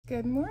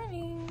Good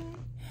morning.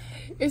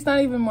 It's not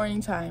even morning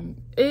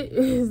time. It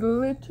is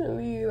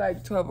literally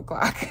like 12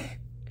 o'clock.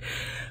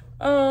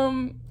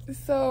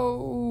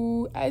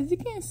 So as you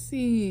can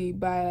see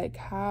by like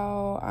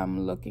how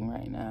I'm looking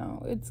right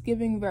now, it's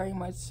giving very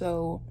much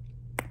so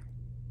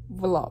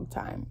vlog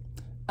time.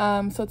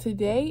 So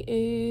today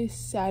is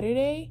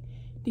Saturday,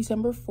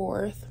 December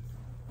 4th.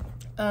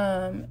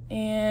 And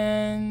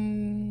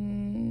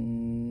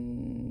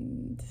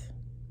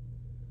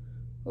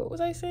what was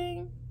I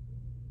saying?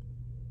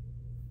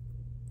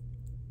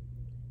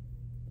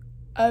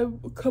 I'm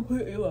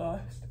completely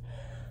lost.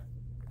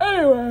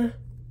 Anyway,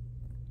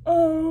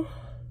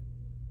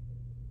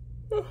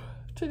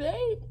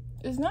 today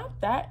is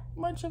not that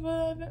much of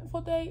an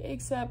eventful day,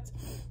 except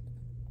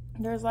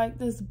there's like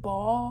this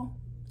ball,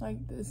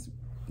 like this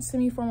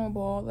semi-formal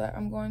ball that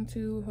I'm going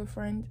to with a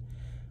friend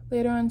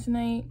later on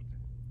tonight.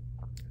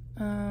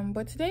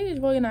 But today is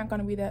really not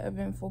going to be that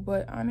eventful,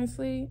 but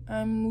honestly,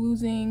 I'm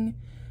losing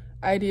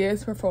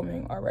ideas for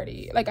filming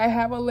already. Like, I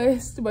have a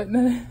list, but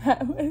none of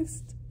that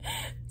list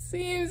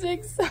seems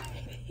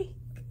exciting.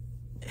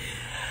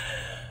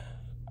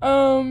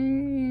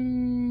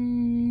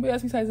 But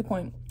that's besides the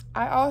point.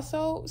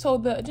 So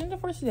the agenda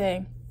for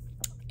today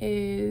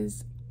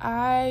is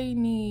I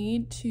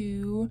need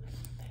to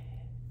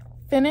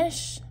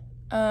finish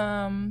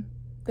the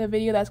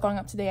video that's going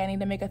up today. I need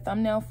to make a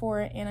thumbnail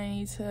for it, and I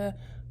need to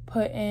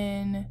put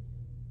in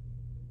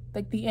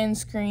like the end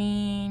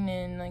screen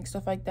and like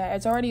stuff like that.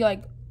 It's already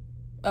like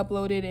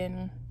uploaded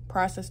and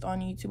processed on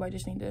YouTube. I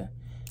just need to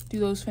do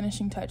those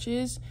finishing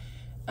touches.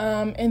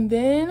 And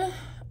then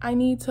I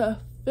need to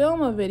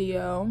film a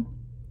video,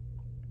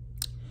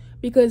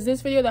 because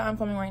this video that I'm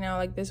filming right now,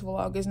 like this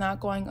vlog, is not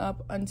going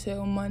up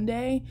until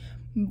Monday,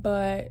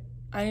 but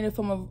I need to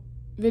film a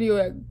video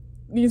that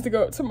needs to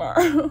go up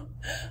tomorrow.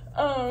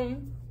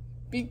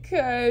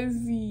 Because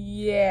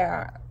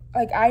yeah,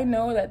 like I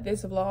know that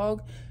this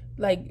vlog,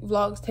 like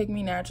vlogs take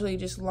me naturally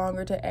just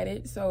longer to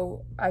edit,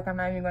 so like I'm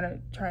not even gonna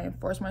try and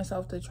force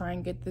myself to try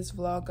and get this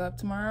vlog up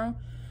tomorrow.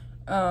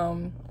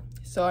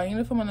 So I need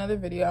to film another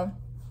video,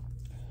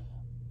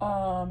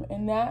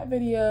 and that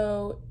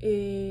video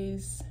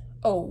is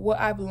what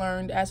I've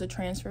learned as a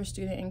transfer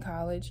student in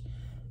college.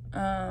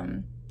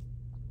 And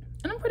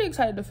I'm pretty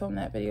excited to film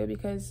that video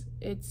because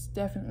it's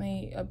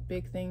definitely a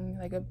big thing,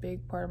 like a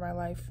big part of my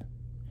life.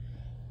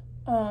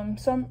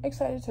 So I'm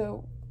excited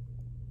to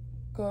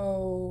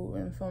go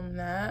and film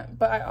that.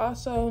 But I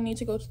also need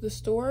to go to the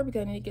store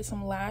because I need to get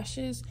some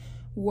lashes,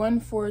 one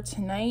for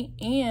tonight,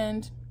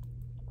 and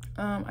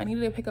I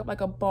needed to pick up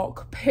like a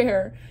bulk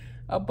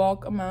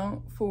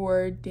amount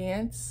for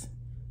dance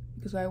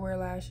because I wear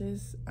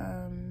lashes.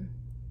 And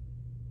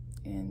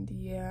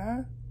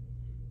yeah.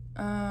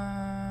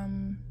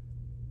 And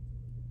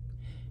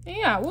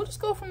yeah, we'll just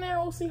go from there.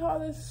 We'll see how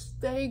this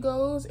day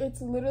goes. It's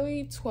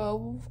literally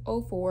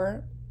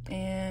 12:04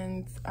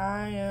 and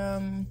I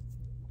am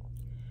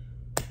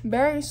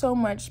very so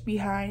much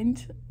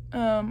behind.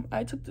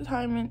 I took the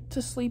time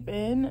to sleep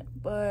in,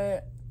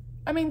 but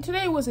I mean,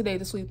 today was a day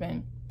to sleep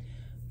in,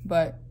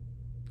 but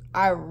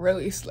I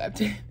really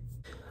slept in.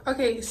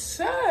 Okay,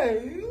 so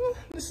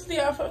this is the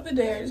outfit of the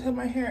day. I just have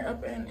my hair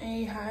up in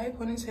a high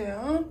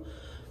ponytail.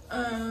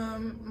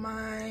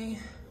 My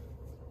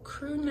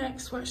crew neck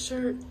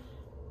sweatshirt,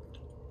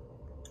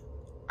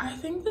 I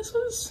think this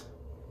was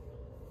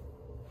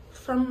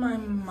from my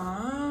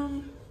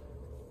mom.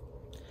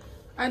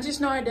 I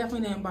just know I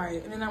definitely didn't buy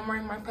it. And then I'm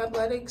wearing my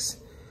Pepletics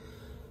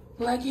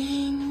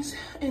leggings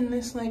in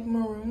this like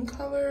maroon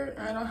color.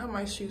 I don't have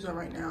my shoes on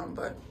right now,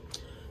 but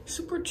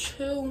super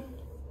chill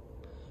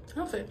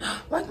outfit.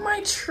 Like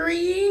my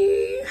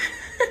tree.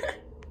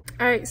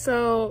 All right,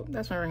 so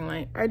that's my ring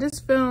light. I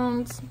just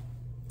filmed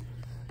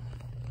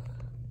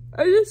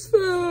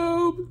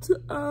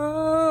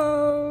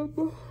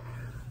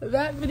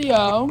that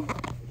video.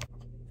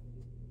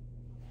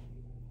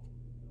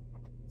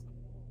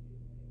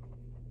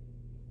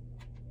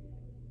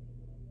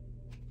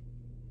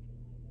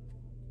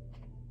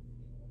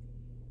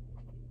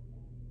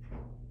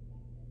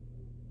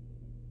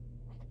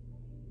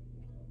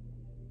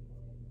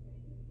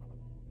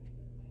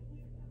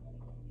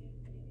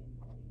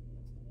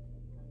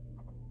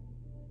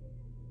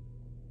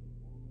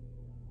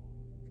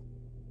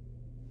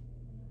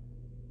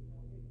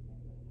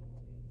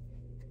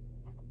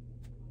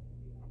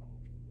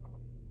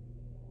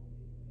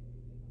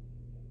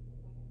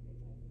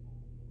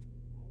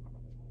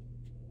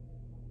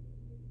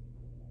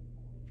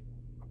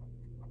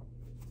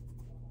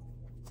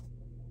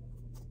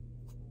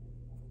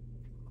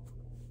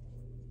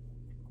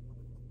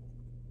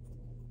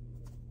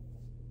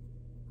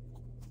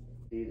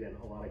 And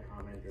a lot of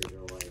commenters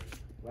are like,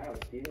 wow,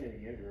 Steven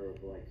and Andrew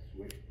have like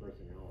switched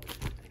personalities.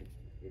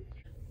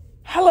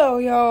 Hello,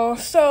 y'all.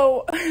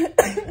 So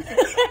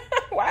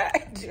why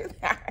did I do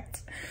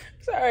that?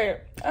 Sorry.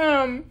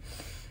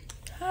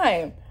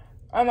 Hi.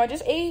 I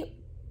just ate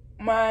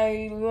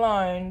my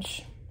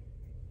lunch.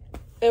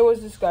 It was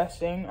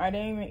disgusting. I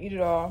didn't even eat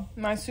it all.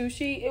 My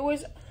sushi, it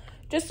was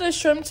just a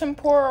shrimp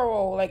tempura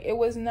roll. Like, it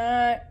was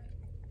not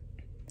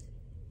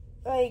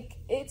like,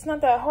 it's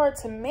not that hard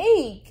to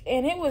make.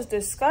 And it was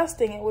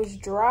disgusting. It was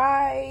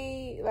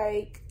dry.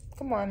 Like,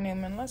 come on,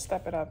 Newman, let's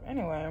step it up.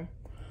 Anyway,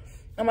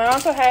 I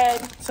also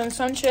had some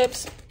sun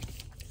chips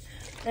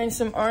and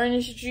some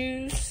orange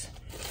juice.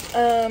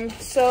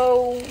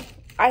 So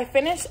I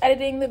finished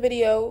editing the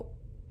video,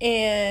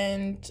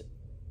 and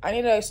I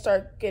need to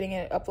start getting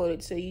it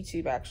uploaded to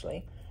YouTube,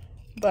 actually.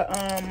 But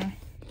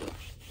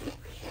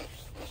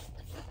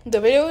the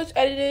video is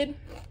edited.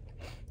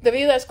 The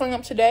video that's going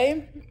up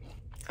today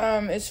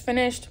is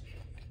finished.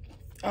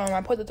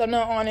 I put the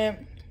thumbnail on it,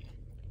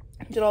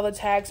 did all the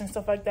tags and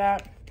stuff like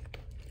that,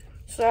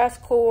 so that's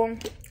cool.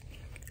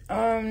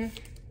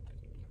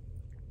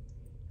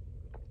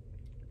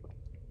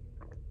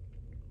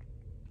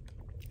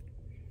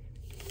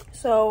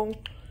 So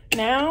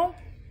now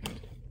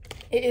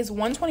it is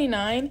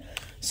 1:29.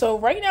 So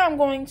right now I'm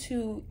going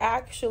to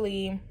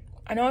actually,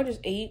 I know I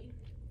just ate,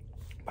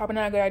 probably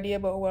not a good idea,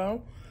 but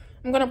well,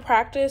 I'm gonna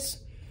practice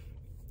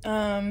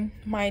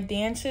my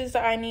dances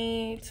that I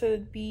need to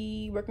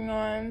be working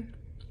on,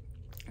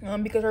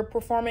 because we're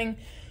performing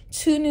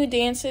 2 new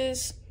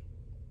dances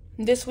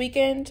this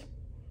weekend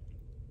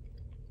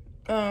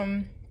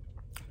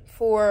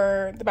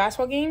for the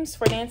basketball games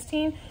for dance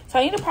team. So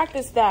I need to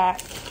practice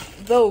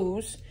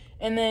those,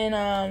 and then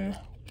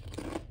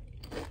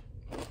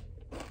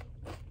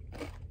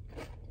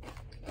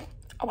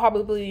I'll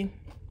probably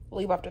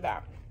leave after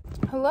that.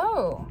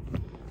 Hello.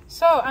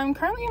 So I'm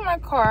currently in my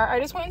car. I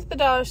just went into the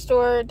dollar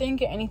store, didn't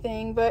get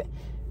anything, but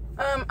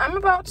I'm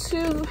about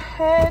to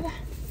head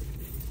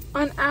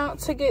on out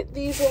to get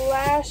these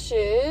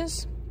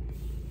lashes.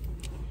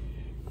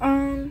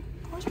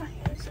 Where's my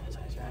hair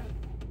sanitizer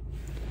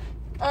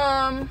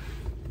at?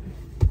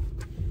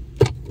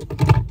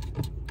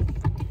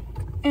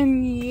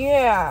 And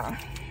yeah.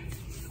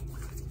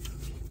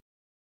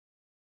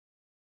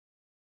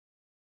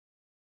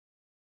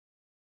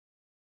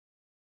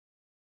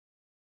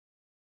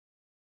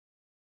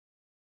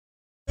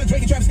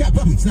 Drake and Travis Scott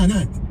puppy, it's not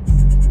none.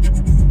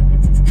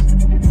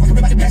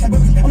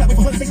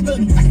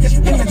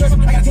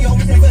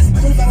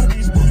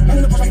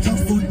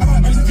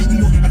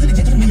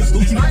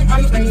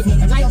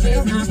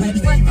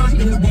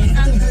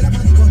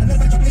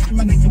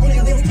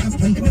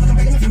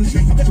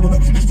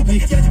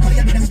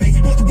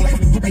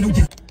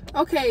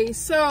 Okay,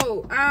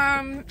 so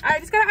I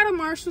just got out of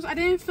Marshall's. I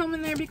didn't film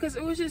in there because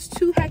it was just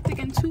too hectic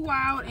and too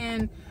wild,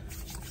 and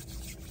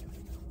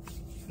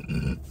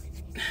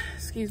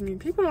excuse me,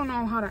 people don't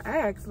know how to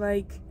act,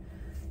 like,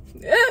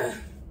 ugh.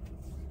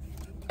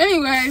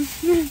 Anyway,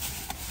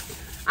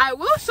 I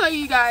will show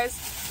you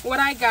guys what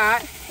I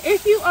got.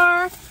 If you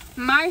are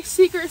my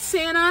Secret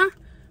Santa,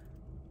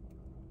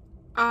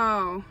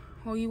 oh,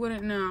 well, you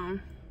wouldn't know.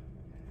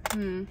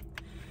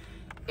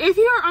 If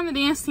you are on the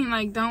dance team,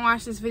 like, don't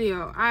watch this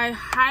video. I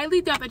highly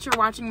doubt that you're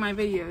watching my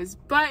videos,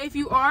 but if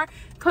you are,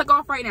 click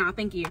off right now.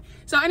 Thank you.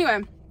 So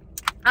anyway,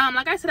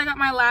 like I said, I got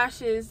my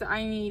lashes that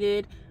I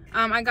needed.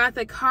 I got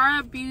the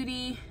Cara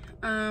Beauty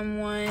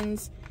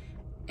ones,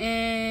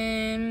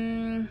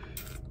 and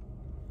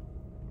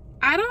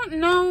I don't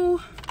know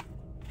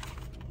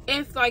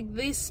if, like,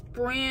 this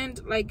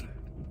brand, like,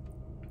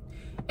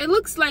 it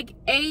looks like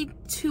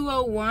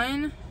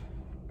A201,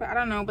 but I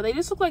don't know, but they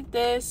just look like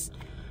this.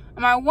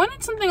 I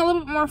wanted something a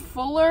little bit more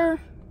fuller,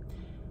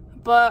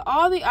 but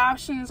all the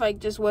options, like,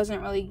 just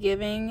wasn't really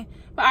giving.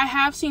 But I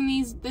have seen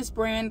this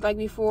brand, like,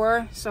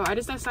 before, so I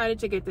just decided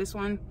to get this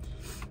one.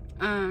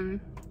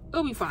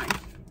 It'll be fine.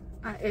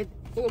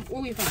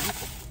 We'll be fine.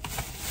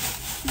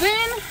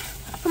 Then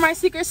for my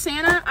Secret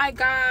Santa, I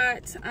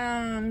got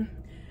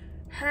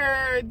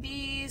her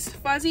these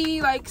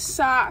fuzzy, like,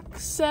 sock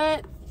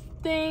set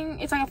thing.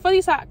 It's like a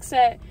fuzzy sock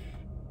set,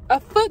 a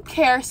foot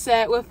care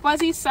set with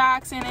fuzzy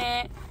socks in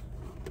it,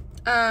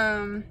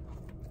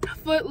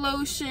 foot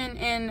lotion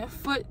and a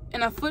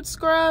foot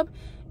scrub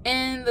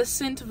in the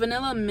scent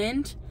Vanilla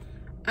Mint.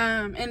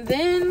 And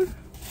then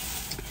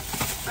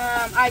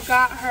I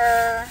got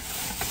her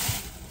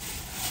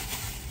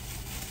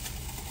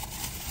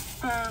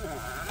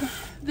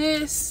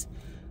this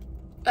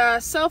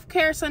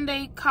self-care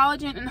Sunday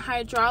collagen and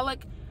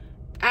hyaluronic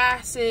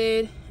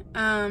acid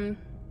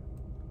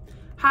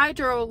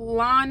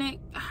hydrolonic,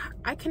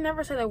 I can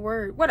never say the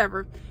word,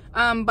 whatever,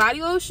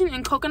 body lotion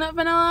and coconut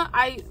vanilla.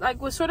 I,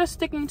 like, was sort of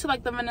sticking to,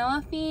 like, the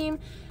vanilla theme,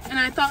 and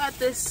I thought that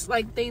this,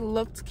 like, they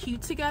looked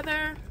cute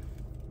together.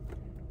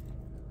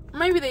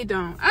 Maybe they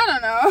don't, I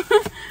don't know.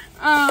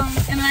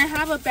 And I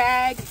have a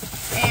bag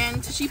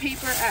and tissue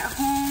paper at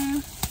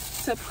home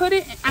to put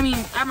it,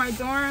 at my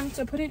dorm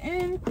to put it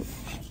in.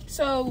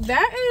 So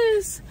that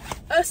is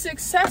a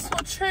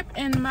successful trip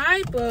in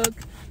my book.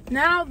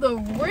 Now the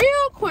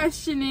real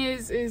question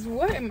is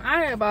what am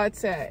I about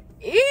to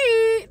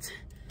eat?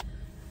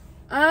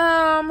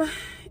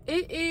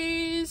 It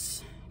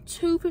is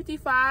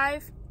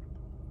 2:55.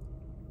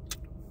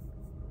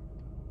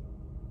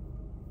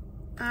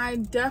 I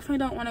definitely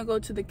don't want to go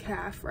to the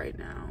caf right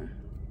now,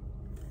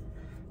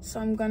 so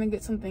I'm gonna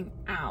get something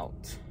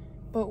out.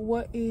 But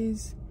what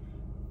is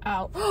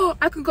out. Oh,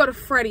 I could go to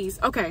Freddy's.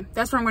 Okay,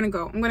 that's where I'm gonna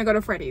go. I'm gonna go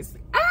to Freddy's.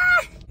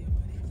 Ah!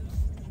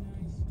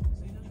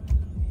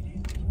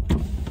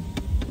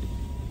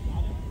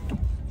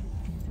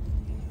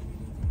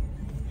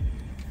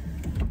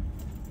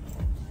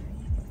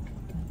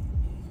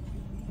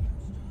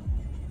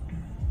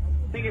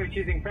 Thank you for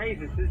choosing Freddy's.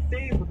 This is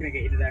Dave. What can I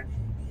get you today?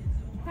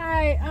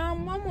 Hi,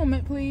 one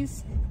moment,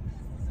 please.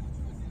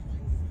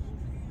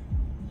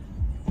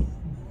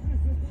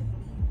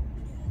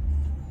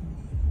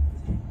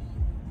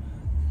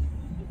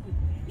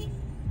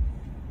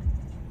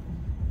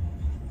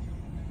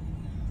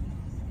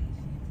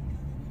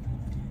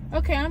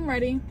 Okay, I'm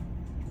ready.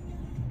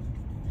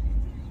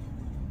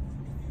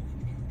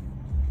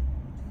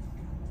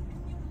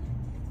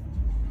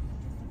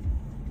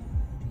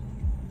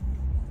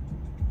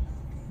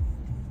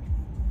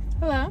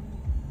 Hello?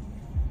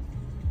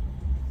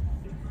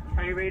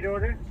 Are you ready to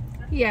order?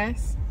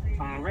 Yes.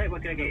 Alright,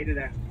 what can I get you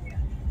today?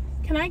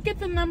 Can I get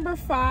the number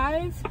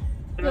 5?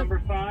 The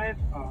number 5?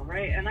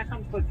 Alright, and that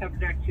comes with pepper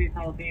jack, cheese,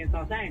 jalapeno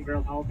sauce, and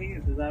grilled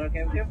jalapenos. Is that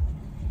okay with you?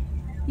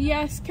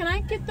 Yes. Can I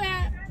get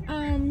that?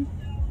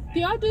 Do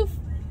y'all do?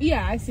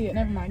 Yeah, I see it.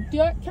 Never mind.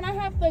 Can I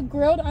have the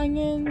grilled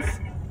onions?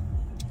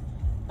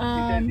 You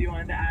said you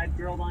wanted to add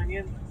grilled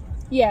onions?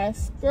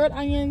 Yes, grilled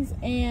onions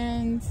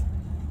and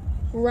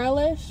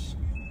relish.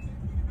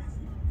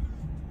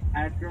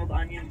 Add grilled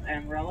onions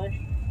and relish?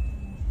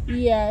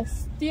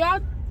 Yes. Do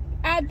y'all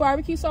add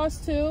barbecue sauce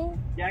too?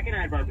 Yeah, I can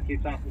add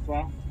barbecue sauce as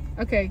well.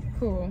 Okay,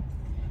 cool.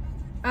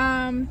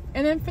 And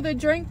then for the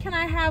drink, can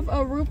I have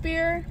a root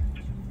beer?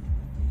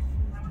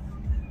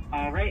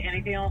 Alright,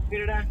 anything else for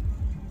you today?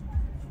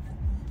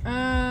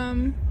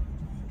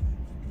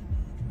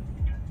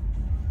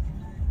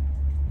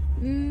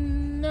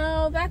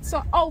 No, that's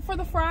all. Oh, for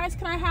the fries,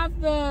 can I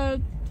have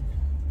the,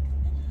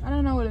 I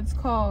don't know what it's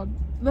called,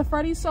 the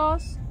Freddy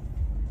sauce?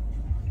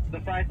 The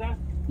fry sauce?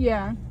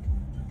 Yeah.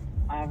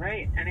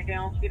 Alright, anything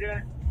else for you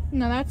today?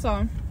 No, that's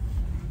all.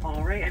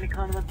 Alright, any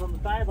condiments on the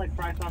side, like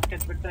fry sauce,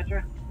 ketchup,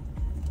 etc.?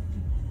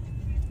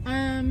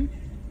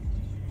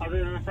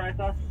 Other than the fry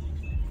sauce?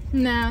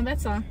 No,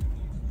 that's all.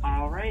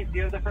 Alright, do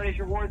you have the Freddy's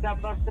Rewards app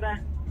with us today?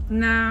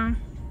 No.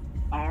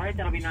 Alright,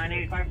 that'll be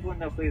 $9.85 for the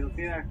window, please. I'll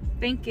see you there.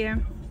 Thank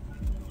you.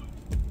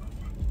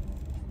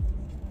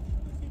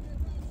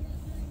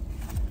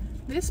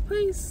 This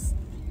place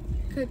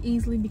could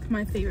easily become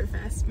my favorite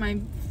my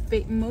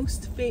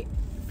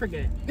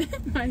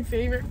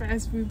favorite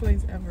fast food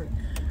place ever.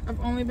 I've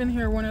only been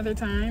here one other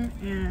time,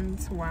 and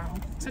wow,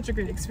 such a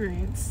great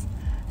experience.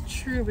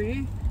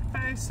 Truly.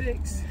 5,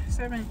 6,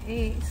 7,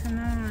 8,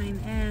 9,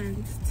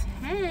 and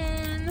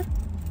 10.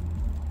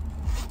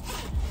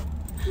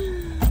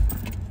 Please.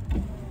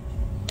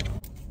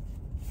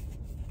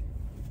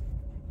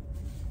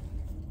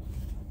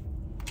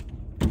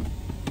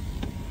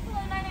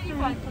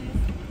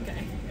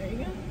 Okay, there you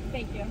go.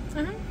 Thank you.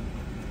 Uh-huh.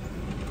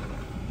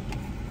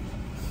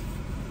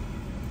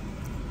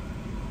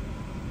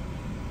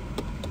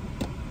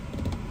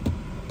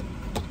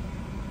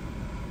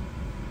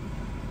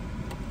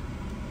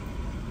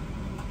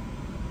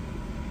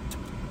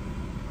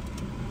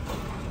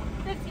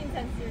 $0.15 to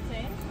your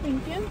change.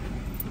 Thank you.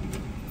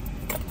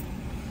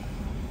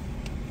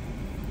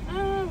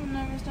 Oh,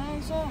 never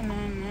stop, so no.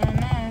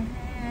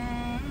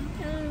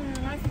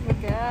 I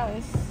forgot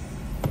gas.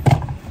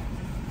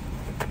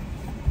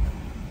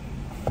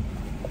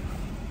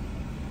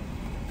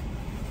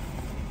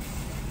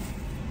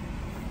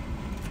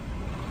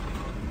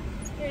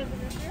 Here's the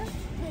receipt.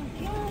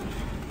 Thank you.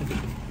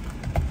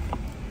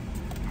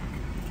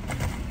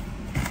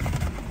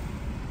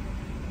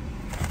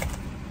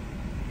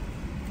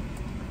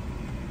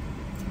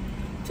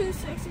 Too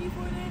sexy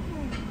for that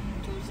boom.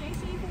 Too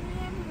sexy for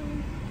that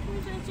boom.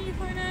 Too sexy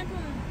for that boom.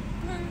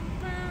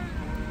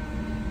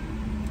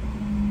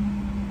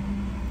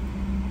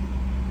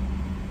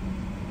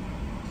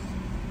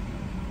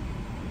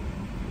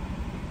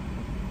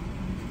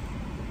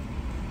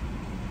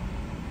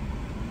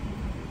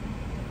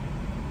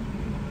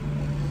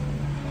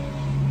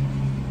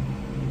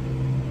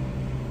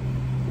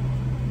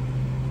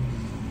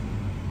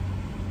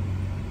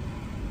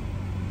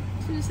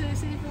 Too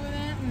sexy for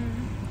that.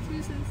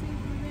 Too sexy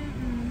for that.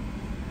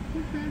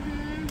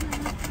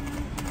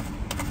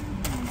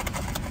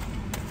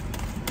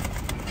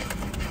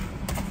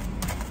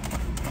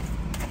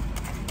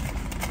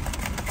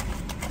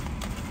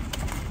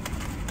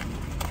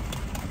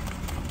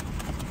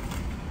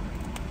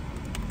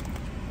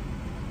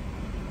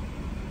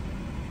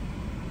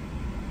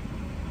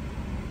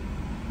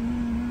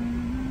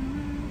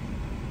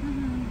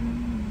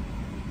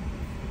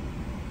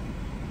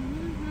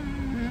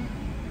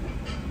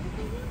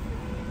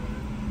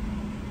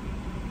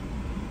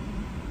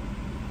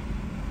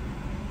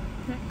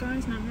 That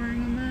guy's not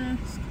wearing a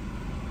mask.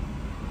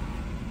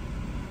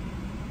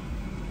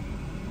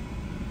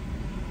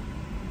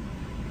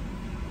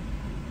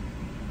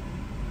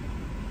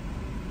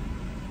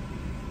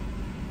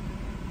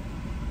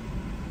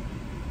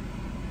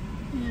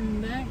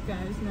 And that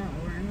guy's not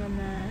wearing a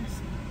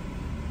mask.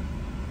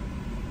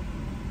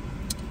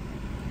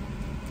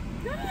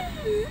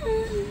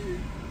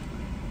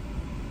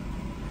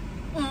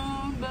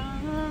 Oh, but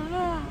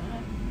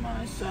on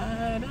my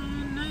side, I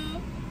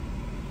know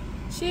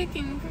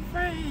chicken for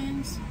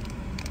friends.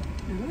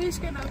 And we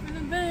got up in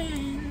the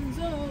Benz.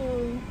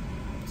 Oh,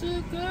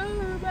 took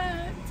her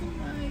back to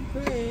my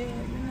crib,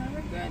 and I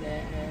regret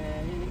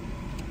it.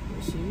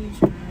 But she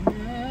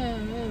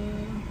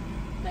tryna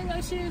think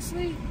like she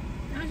asleep.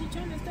 Now she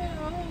tryna stay a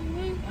whole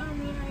week. I'm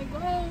like,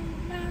 oh,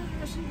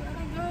 now she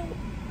gotta go.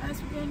 Ask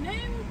for your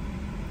name.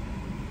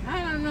 I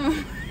don't know.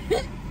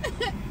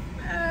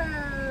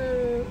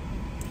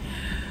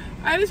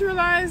 I just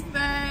realized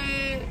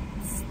that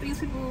these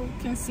people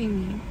can see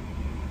me,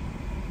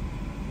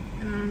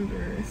 and I'm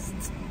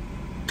embarrassed.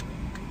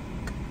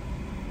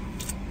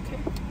 Okay.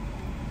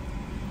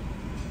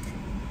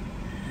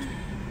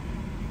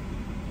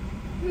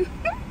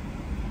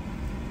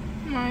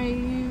 My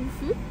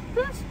food,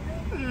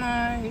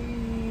 my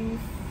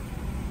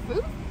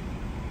food,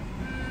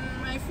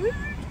 my food, my food,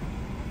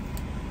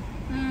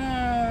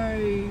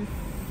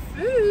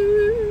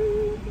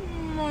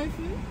 my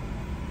food,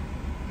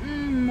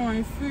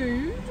 my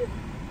food.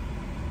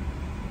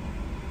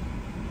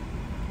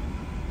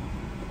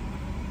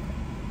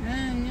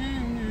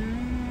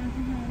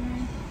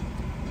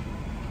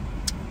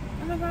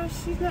 Oh my gosh,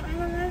 she's not on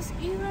the list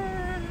either.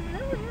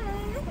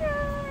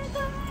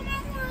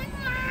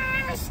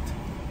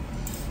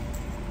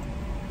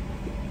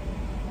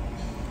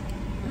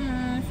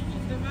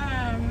 She's the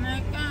vibe. Oh my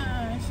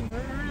gosh.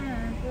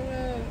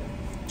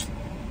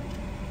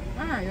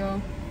 Alright,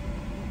 y'all.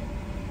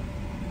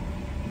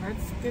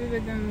 Let's get it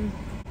again.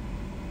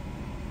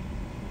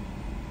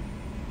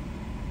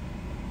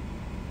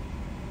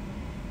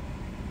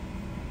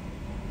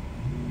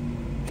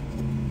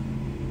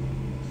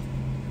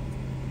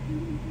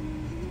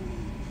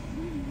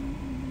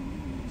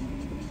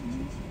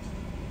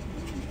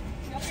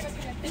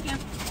 Thank you.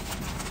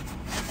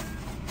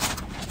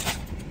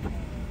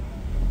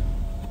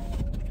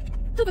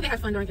 Hope they had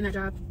fun during that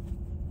job.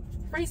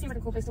 Friday seems like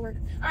a cool place to work.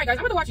 Alright guys,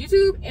 I'm gonna watch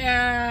YouTube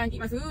and eat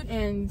my food,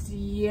 and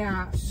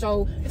yeah,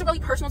 so it's a really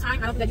personal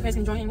time. I don't think that you guys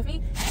can join in with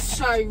me.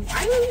 So I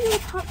will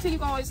talk to you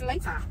guys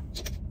later.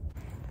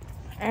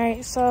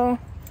 Alright, so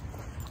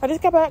I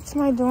just got back to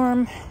my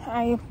dorm.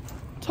 I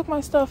took my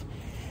stuff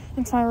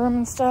into my room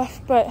and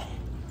stuff, but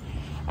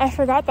I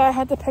forgot that I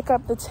had to pick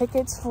up the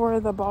tickets for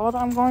the ball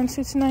that I'm going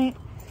to tonight.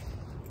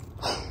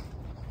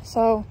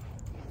 So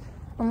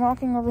I'm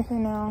walking over here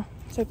now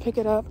to pick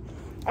it up.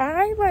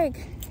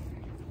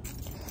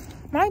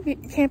 My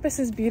campus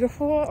is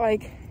beautiful.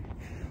 Like,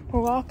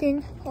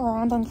 walking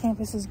around on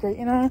campus is great,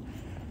 you know,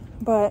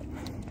 but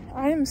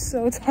I am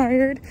so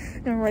tired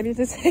and ready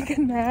to take a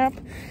nap.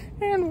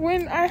 And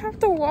when I have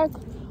to walk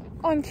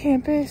on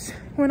campus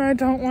when I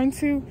don't want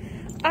to,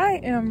 I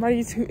am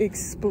ready to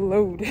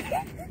explode.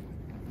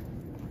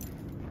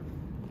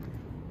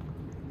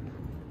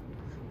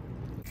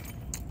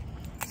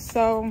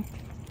 So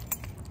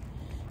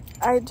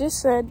I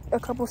just said a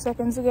couple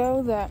seconds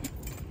ago that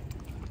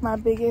my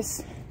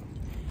biggest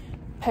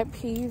pet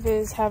peeve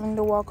is having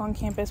to walk on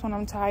campus when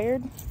I'm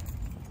tired.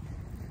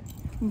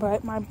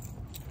 But my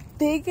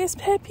biggest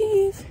pet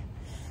peeve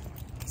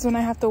is when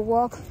I have to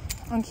walk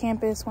on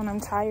campus when I'm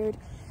tired,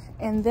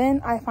 and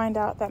then I find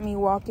out that me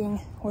walking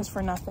was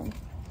for nothing.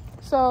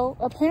 So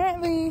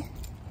apparently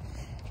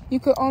you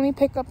could only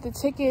pick up the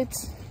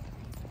tickets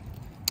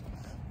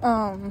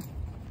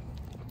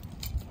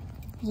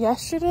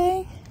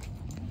yesterday.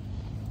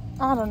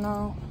 I don't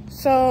know.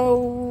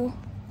 So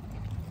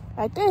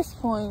at this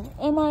point,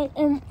 am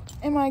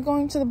I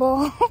going to the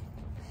ball?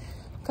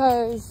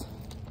 Because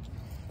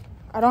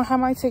I don't have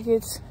my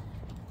tickets.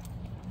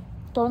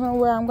 Don't know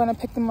where I'm gonna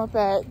pick them up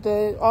at.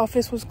 The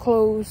office was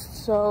closed,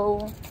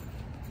 so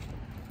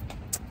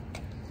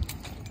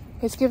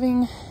it's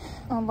giving.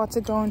 I'm about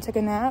to go and take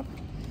a nap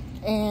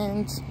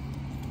and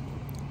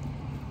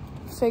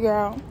figure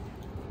out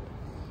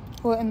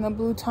what in the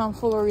blue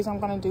tomfooleries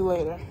I'm gonna do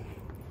later.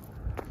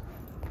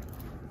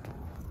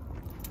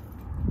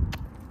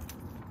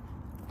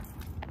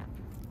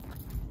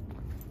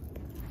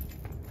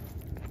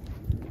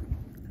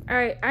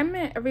 Alright, I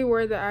meant every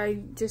word that I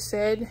just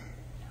said.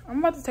 I'm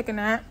about to take a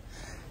nap,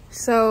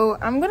 so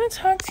I'm gonna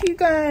talk to you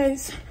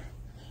guys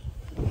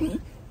later.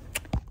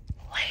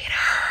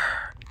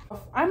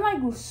 I'm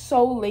like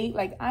so late.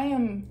 Like, I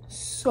am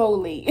so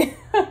late.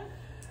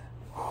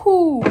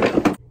 Whew.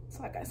 That's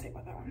all I gotta say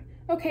about that one.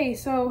 Okay,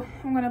 so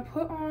I'm gonna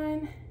put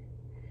on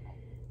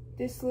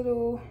this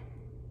little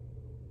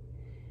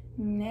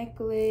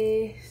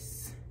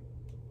necklace.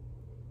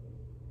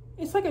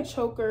 It's like a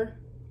choker,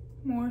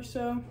 more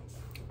so.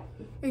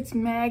 It's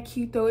mad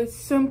cute though. It's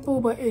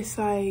simple, but it's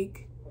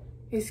like,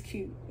 it's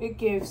cute. It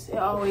gives. It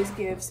always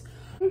gives.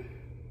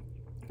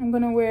 I'm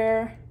gonna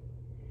wear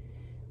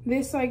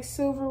this like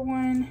silver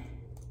one,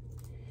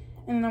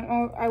 and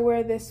then I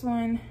wear this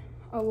one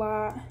a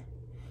lot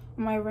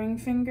on my ring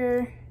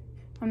finger.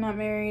 I'm not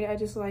married. I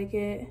just like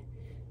it.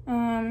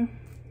 And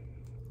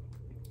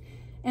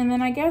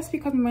then I guess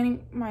because my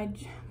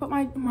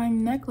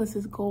necklace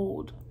is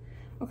gold.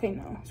 Okay,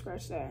 no,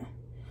 scratch that.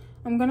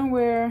 I'm gonna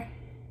wear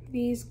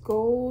these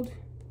gold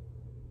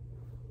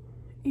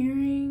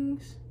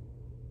earrings.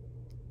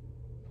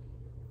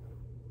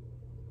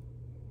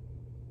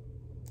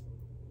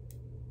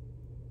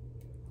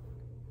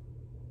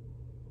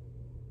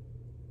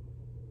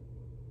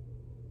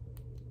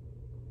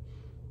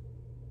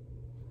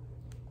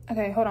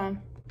 Okay, hold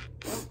on.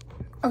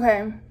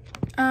 Okay,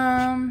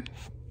 my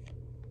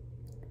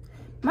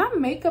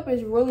makeup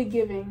is really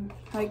giving.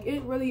 Like,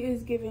 it really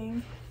is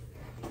giving.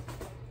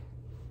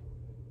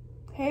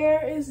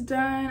 Hair is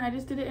done. I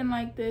just did it in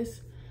like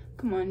this.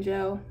 Come on,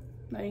 gel.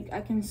 Like,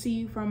 I can see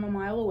you from a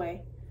mile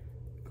away.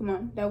 Come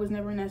on, that was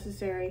never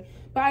necessary.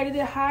 But I did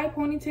a high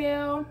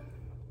ponytail.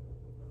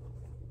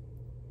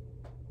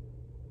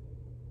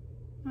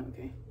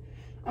 Okay.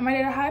 I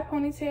did a high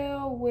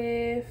ponytail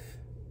with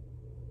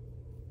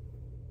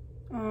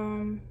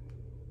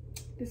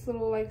this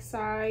little like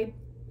side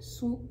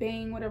swoop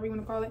bang, whatever you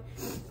want to call it.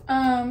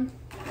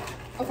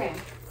 Okay,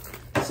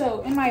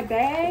 so in my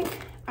bag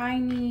I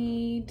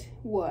need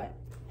what?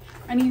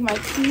 I need my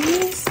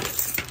keys.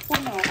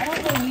 Well, no, I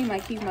don't really need my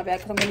keys in my bag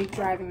because I'm gonna be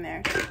driving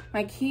there.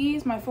 My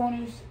keys, my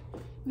phone is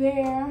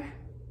there.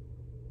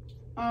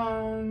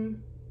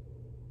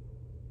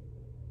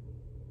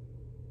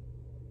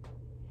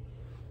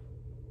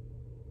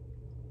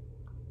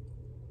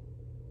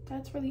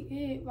 That's really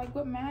it. Like,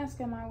 what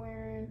mask am I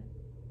wearing?